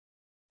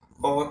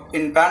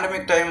In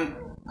pandemic time,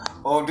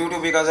 due to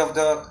because of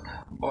the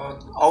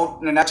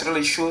out natural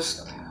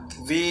issues,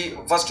 we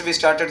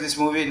started this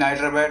movie in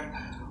Hyderabad.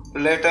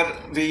 Later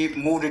we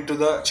moved it to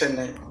the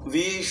Chennai.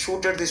 We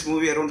shooted this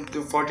movie around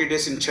 40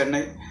 days in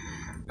Chennai,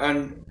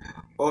 and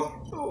uh,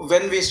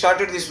 when we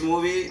started this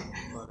movie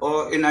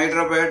in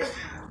Hyderabad,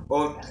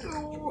 uh,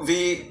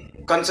 we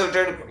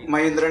consulted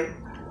Mahindran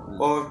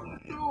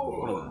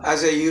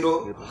as a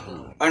hero,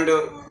 and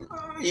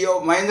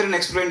Mahindran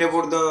explained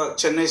about the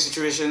Chennai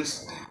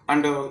situations,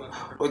 and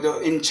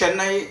in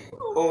Chennai,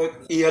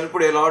 he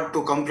helped a lot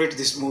to complete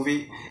this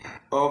movie.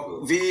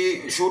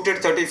 We shooted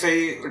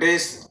 35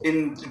 days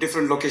in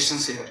different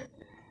locations here,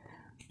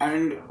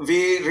 and we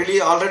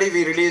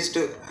released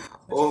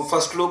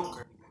first look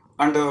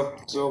and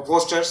so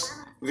posters,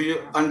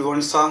 and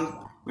one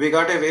song. We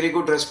got a very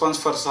good response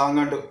for song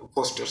and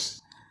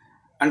posters,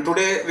 and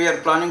today we are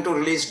planning to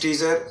release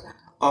teaser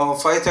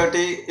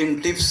 5:30 in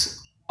tips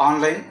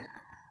online,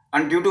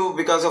 and due to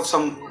because of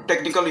some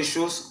technical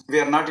issues we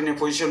are not in a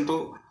position to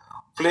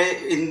play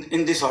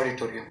in this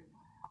auditorium.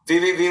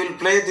 We will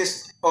play this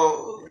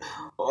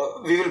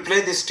we will play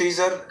this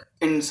teaser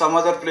in some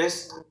other place.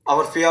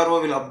 Our PRO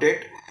will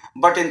update,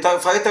 but in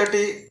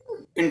 5:30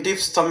 in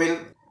tips Tamil,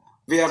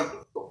 we are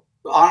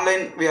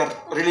online, we are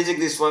releasing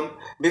this one.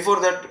 Before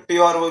that,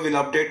 PRO will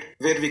update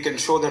where we can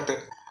show that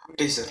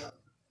teaser.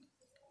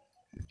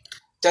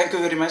 Thank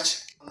you very much.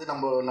 வந்து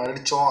நம்ம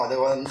நடித்தோம், அதை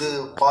வந்து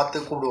பார்த்து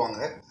கூப்பிடுவாங்க.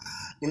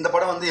 இந்த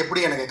படம் வந்து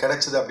எப்படி எனக்கு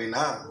கிடைச்சிது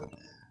அப்படின்னா,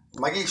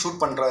 மகி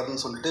ஷூட்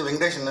பண்ணுறாருன்னு சொல்லிட்டு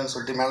வெங்கடேஷன்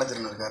சொல்லிட்டு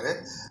மேனேஜர்னு இருக்கார்.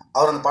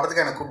 அவர் அந்த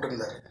படத்துக்கு எனக்கு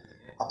கூப்பிட்டுருந்தார்.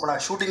 அப்போ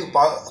நான் ஷூட்டிங்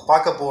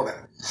பார்க்க போனேன்.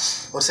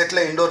 ஒரு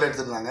செட்டில் இண்டோரில்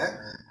எடுத்துருந்தாங்க.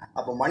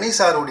 அப்போ மணி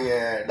சாருடைய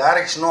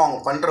டைரக்ஷனும் அவங்க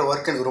பண்ணுற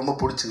ஒர்க் எனக்கு ரொம்ப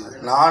பிடிச்சிருந்தது.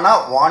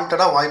 நானாக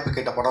வாண்டடாக வாய்ப்பு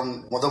கேட்ட படம்,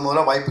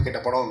 முதல்ல வாய்ப்பு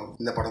கேட்ட படம்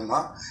இந்த படம்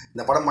தான்.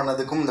 இந்த படம்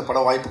பண்ணதுக்கும் இந்த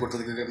படம் வாய்ப்பு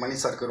கொடுத்ததுக்கு மணி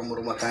சாருக்கு ரொம்ப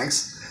ரொம்ப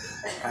தேங்க்ஸ்.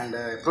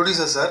 அண்டு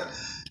ப்ரொடியூசர் சார்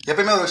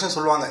எப்பயுமே ஒரு விஷயம்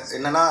சொல்லுவாங்க,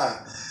 என்னென்னா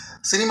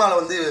சினிமாவில்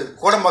வந்து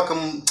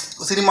கோடம்பாக்கம்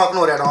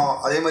சினிமாக்குன்னு ஒரு இடம்,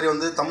 அதே மாதிரி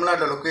வந்து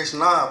தமிழ்நாட்டில்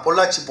லொக்கேஷன்லாம்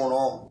பொள்ளாச்சி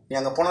போகணும், நீ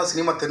அங்கே போனால்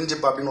சினிமா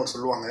தெரிஞ்சுப்பா அப்படின்னு ஒரு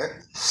சொல்லுவாங்க.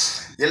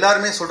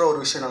 எல்லாருமே சொல்கிற ஒரு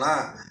விஷயம் என்னென்னா,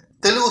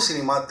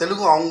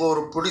 தெலுங்கு அவங்க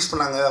ஒரு ப்ரொடியூஸ்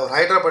பண்ணாங்க, ஒரு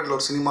ஹைதராபாத்தில்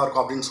ஒரு சினிமா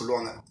இருக்கும் அப்படின்னு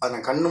சொல்லுவாங்க. அது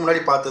நான் கண்ணு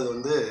முன்னாடி பார்த்தது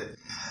வந்து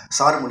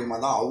சார் மூலிமா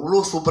தான்.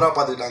 அவ்வளோ சூப்பராக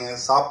பார்த்துக்கிட்டாங்க.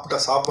 சாப்பிட்ட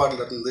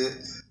சாப்பாடுலேருந்து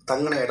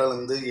தங்கின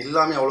இடம்லேருந்து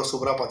எல்லாமே அவ்வளோ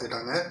சூப்பராக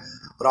பார்த்துக்கிட்டாங்க.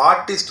 ஒரு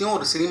ஆர்டிஸ்ட்டையும்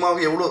ஒரு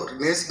சினிமாவையும் எவ்வளோ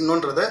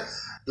நேசிக்கணுன்றதை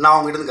நான்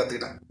அவங்ககிட்ட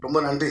கற்றுக்கிட்டேன். ரொம்ப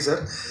நன்றி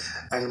சார்.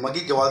 அண்ட்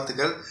மகிக்கு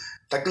வாழ்த்துக்கள்.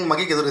 டக்குன்னு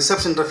மகிக்கு ஏதோ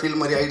ரிசப்ஷன்ற ஃபீல்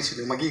மாதிரி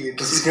ஆகிடுச்சு மகி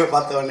ட்ரெஸ்ஸிங்கை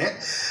பார்த்தவொடனே.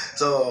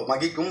 ஸோ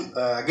மகிக்கும்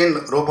அகெயின்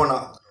ரோபோனா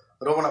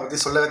பற்றி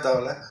சொல்லவே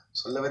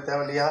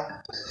தேவையில்லையா?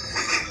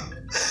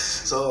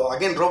 ஸோ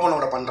அகெயின்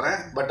ரோபோனோட பண்ணுறேன்.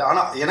 பட்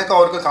ஆனால் எனக்கு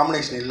அவருக்கும்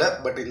காம்பினேஷன் இல்லை.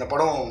 பட் இந்த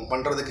படம்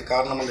பண்ணுறதுக்கு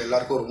காரணம் வந்து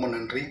எல்லாருக்கும் ரொம்ப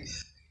நன்றி.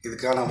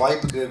 இதுக்கான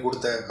வாய்ப்புக்கு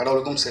கொடுத்த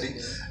கடவுளுக்கும் சரி,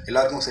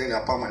 எல்லாருக்கும் சரி,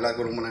 எங்கள் அப்பா அம்மா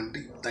எல்லாருக்கும் ரொம்ப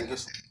நன்றி. தேங்க்யூ.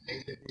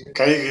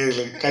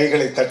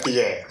 கைகளை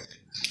தட்டிய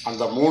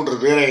அந்த 3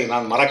 பேரை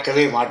நான்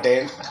மறக்கவே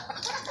மாட்டேன்.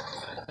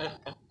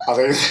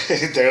 அதை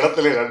இந்த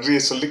இடத்துல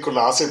நன்றியை சொல்லிக்கொள்ள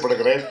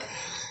ஆசைப்படுகிறேன்.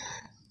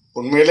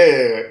 உண்மையிலே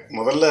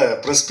முதல்ல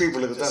ப்ரெஸ்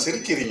பீப்புளுக்கு தான்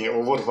சிரிக்கிறீங்க.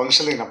 ஒவ்வொரு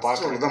ஃபங்க்ஷன்லையும் நான்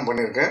பார்க்கறதுக்கு தான்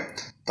பண்ணியிருக்கேன்.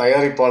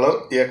 தயாரிப்பாளர்,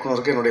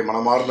 இயக்குனருக்கு என்னுடைய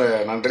மனமார்ந்த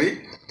நன்றி.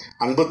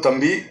 அன்பு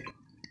தம்பி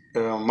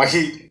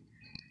மகி,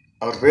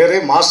 அவர் பேரே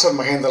மாஸ்டர்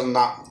மகேந்திரன்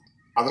தான்.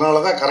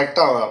 அதனால தான்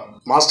கரெக்டாக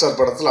மாஸ்டர்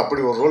படத்தில்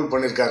அப்படி ஒரு ரோல்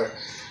பண்ணியிருக்காரு.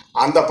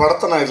 அந்த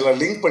படத்தை நான் இதில்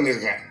லிங்க்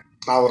பண்ணியிருக்கேன்.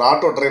 நான் ஒரு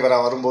ஆட்டோ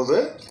டிரைவராக வரும்போது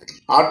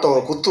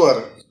ஆட்டோவை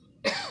குத்துவார்.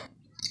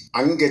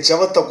 அங்கே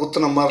செவத்தை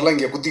குத்துன மாதிரிலாம்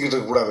இங்கே குத்திக்கிட்டு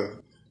இருக்கக்கூடாது,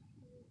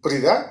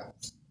 புரியுதா?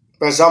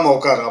 பேசாமல்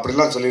உட்காரு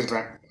அப்படிலாம்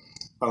சொல்லியிருப்பேன்.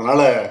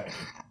 அதனால்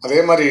அதே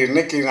மாதிரி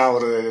இன்றைக்கி நான்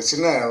ஒரு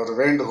சின்ன ஒரு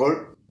வேண்டுகோள்.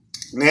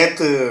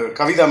 நேற்று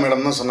கவிதா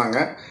மேடம் தான் சொன்னாங்க,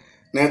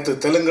 நேற்று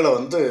தெலுங்கில்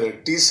வந்து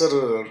டீசர்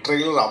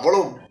ட்ரெய்லர்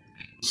அவ்வளோ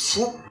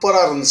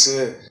சூப்பராக இருந்துச்சு,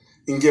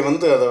 இங்கே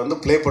வந்து அதை வந்து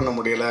ப்ளே பண்ண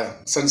முடியலை,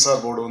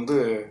 சென்சார் போர்டு வந்து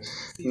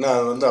இன்னும்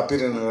அது வந்து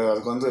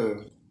அதுக்கு வந்து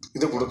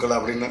இது கொடுக்கல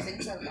அப்படின்னு,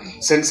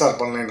 சென்சார்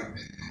பண்ணலேன்னு.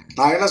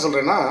 நான் என்ன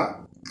சொல்கிறேன்னா,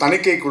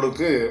 தணிக்கை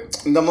குழுக்கு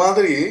இந்த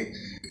மாதிரி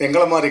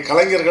எங்களை மாதிரி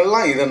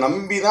கலைஞர்கள்லாம் இதை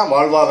நம்பி தான்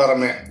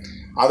வாழ்வாதாரமே.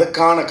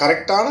 அதுக்கான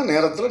கரெக்டான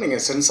நேரத்தில்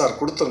நீங்கள் சென்சார்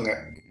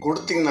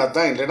கொடுத்தீங்கன்னா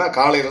தான். இல்லைன்னா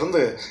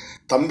காலையிலேருந்து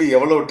தம்பி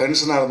எவ்வளோ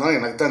டென்ஷனாக இருந்தாலும்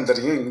எனக்கு தான்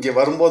தெரியும். இங்கே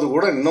வரும்போது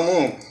கூட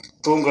இன்னமும்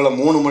தூங்கலை.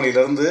 3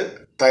 மணிலேருந்து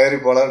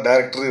தயாரிப்பாளர்,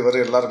 டைரக்டர், இவர்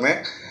எல்லாருமே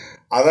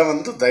அதை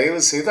வந்து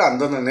தயவு செய்து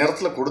அந்தந்த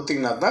நேரத்தில்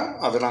கொடுத்தீங்கன்னா தான்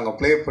அதை நாங்கள்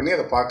ப்ளே பண்ணி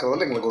அதை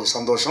பார்க்குறதுல எங்களுக்கு ஒரு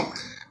சந்தோஷம்.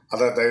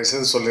 அதை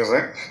தயவுசெய்து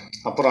சொல்லிடுறேன்.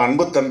 அப்புறம்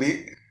அன்பு தம்பி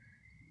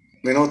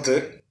வினோத்,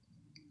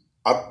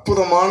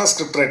 அற்புதமான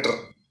ஸ்கிரிப்ட் ரைட்டர்.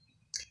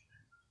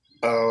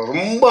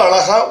 ரொம்ப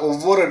அழகாக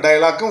ஒவ்வொரு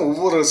டைலாக்கும்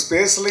ஒவ்வொரு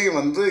ஸ்பேஸ்லேயும்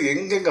வந்து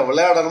எங்கெங்கே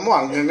விளையாடணுமோ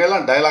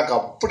அங்கங்கெல்லாம் டைலாக்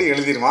அப்படி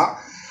எழுதிடுவான்.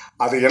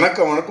 அது எனக்கு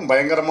அவனுக்கும்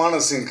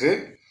பயங்கரமான சிங்க்கு.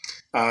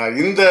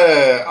 இந்த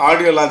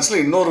ஆடியோ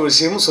லான்ச்சில் இன்னொரு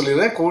விஷயமும்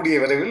சொல்லிடுறேன். கூடிய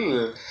விரைவில்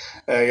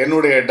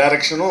என்னுடைய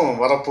டைரக்ஷனும்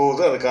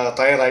வரப்போகுது. அதுக்காக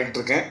தயாராகிட்டு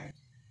இருக்கேன்.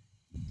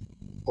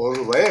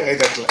 ஒரு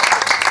கைதட்டில்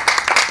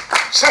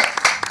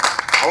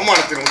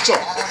அவமானத்தின்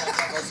உச்சம்.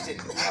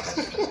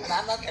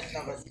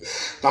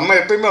 நம்ம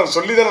எப்பயுமே அவர்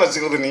சொல்லி தானே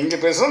வச்சுக்கிறது.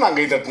 நீங்கள் பேசணும் நான்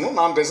கை தட்டணும்,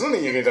 நான் பேசணும்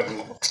நீங்கள் கை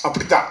தட்டணும்,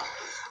 அப்படித்தான்.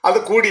 அது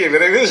கூடிய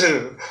விரைவில்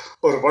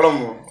ஒரு படம்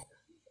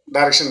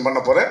டைரக்ஷன் பண்ண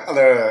போகிறேன்.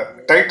 அந்த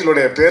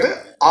டைட்டிலுடைய பேர்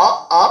ஆ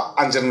ஆ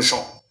 5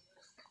 நிமிஷம்.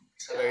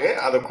 சரி,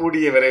 அதை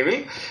கூடிய விரைவில்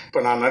இப்போ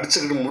நான்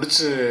நடிச்சுக்கிட்டு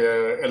முடிச்சு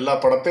எல்லா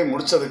படத்தையும்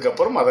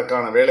முடித்ததுக்கப்புறம்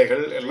அதற்கான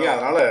வேலைகள் எல்லாம்.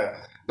 அதனால்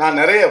நான்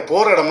நிறைய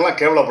போகிற இடமெல்லாம்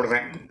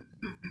கேவலப்படுவேன்,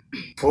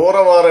 போகிற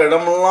வர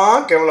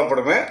இடமெல்லாம்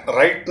கேவலப்படுவேன்.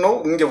 ரைட் நோ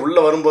இங்கே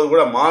உள்ளே வரும்போது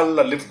கூட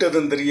மாலில் லிஃப்ட்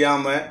எதுவும்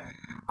தெரியாமல்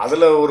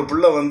அதில் ஒரு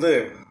பிள்ளை வந்து,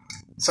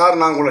 சார்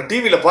நான் உங்களை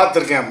டிவியில்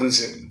பார்த்துருக்கேன்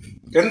அப்படின்ச்சு.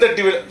 எந்த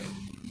டிவியில்?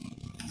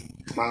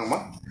 வாங்கம்மா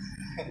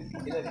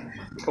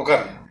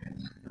உட்காரு.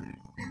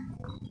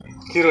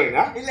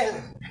 ஹீரோயினா?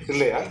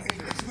 இல்லையா?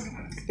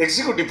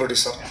 Executive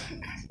producer.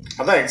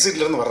 அதான்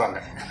எக்ஸிட்லேருந்து வர்றாங்க.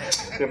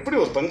 எப்படி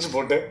ஒரு பஞ்சு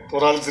போட்டு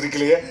ஒரு ஆள்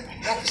சிரிக்கலையே?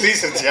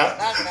 ப்ளீஸ் சிரிச்சியா?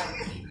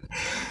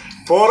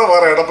 போகிற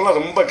வர இடமெல்லாம்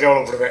ரொம்ப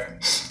கேவலப்படுவேன்.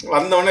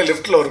 வந்தவொடனே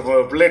லிஃப்ட்டில் ஒரு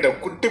பிள்ளைகிட்ட,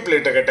 குட்டி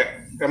பிள்ளைகிட்ட கேட்டேன்,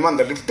 ஏம்மா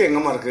அந்த லிஃப்ட்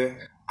எங்கம்மா இருக்குது?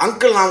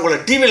 அங்கிள் நான் உங்களை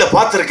டிவியில்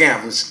பார்த்துருக்கேன்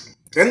அப்படின்ச்சு.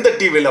 எந்த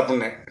டிவியில்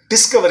அப்படின்னு?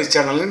 டிஸ்கவரி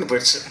சேனல்னு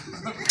போயிடுச்சு.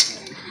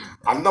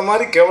 அந்த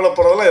மாதிரி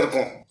கேவலப்படுறதெல்லாம்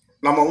இருக்கும்.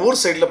 நம்ம ஊர்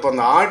சைடில் இப்போ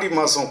அந்த ஆடி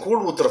மாதம்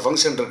கூழ் ஊற்றுற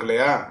ஃபங்க்ஷன் இருக்கு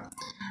இல்லையா,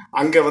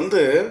 அங்கே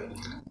வந்து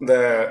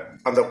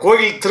அந்த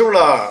கோயில்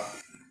திருவிழா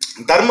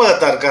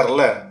தர்மகத்தா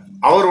இருக்கார்ல,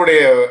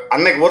 அவருடைய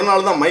அன்னைக்கு ஒரு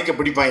நாள் தான் மைக்கை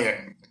பிடிப்பாங்க.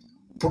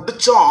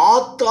 பிடிச்சோம்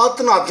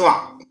ஆற்றுன்னு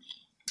ஆற்றுவான்.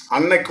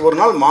 அன்னைக்கு ஒரு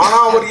நாள்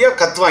மானாவரியாக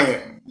கத்துவாங்க.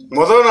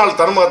 முதல் நாள்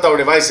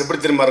தர்மகத்தாவுடைய வாய்ஸ் எப்படி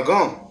திரும்ப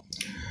இருக்கும்?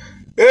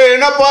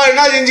 என்னப்பா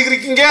என்ன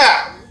செஞ்சுக்கிறீங்க?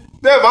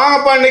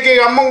 வாங்கப்பா இன்னைக்கு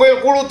அம்மன்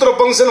கோயில் கூழ் ஊத்துற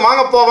ஃபங்க்ஷன்,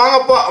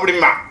 வாங்கப்பா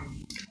அப்படிமா.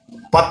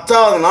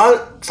 10வது நாள்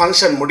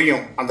ஃபங்க்ஷன்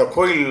முடியும், அந்த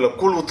கோயிலில்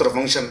கூழ் ஊத்துற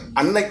ஃபங்க்ஷன்.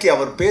 அன்னைக்கு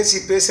அவர் பேசி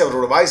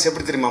அவரோட வாய்ஸ்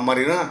எப்படி தெரியுமா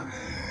மாறினா,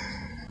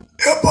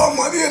 ஏப்பா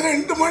மதியம்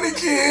 2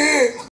 மணிக்கு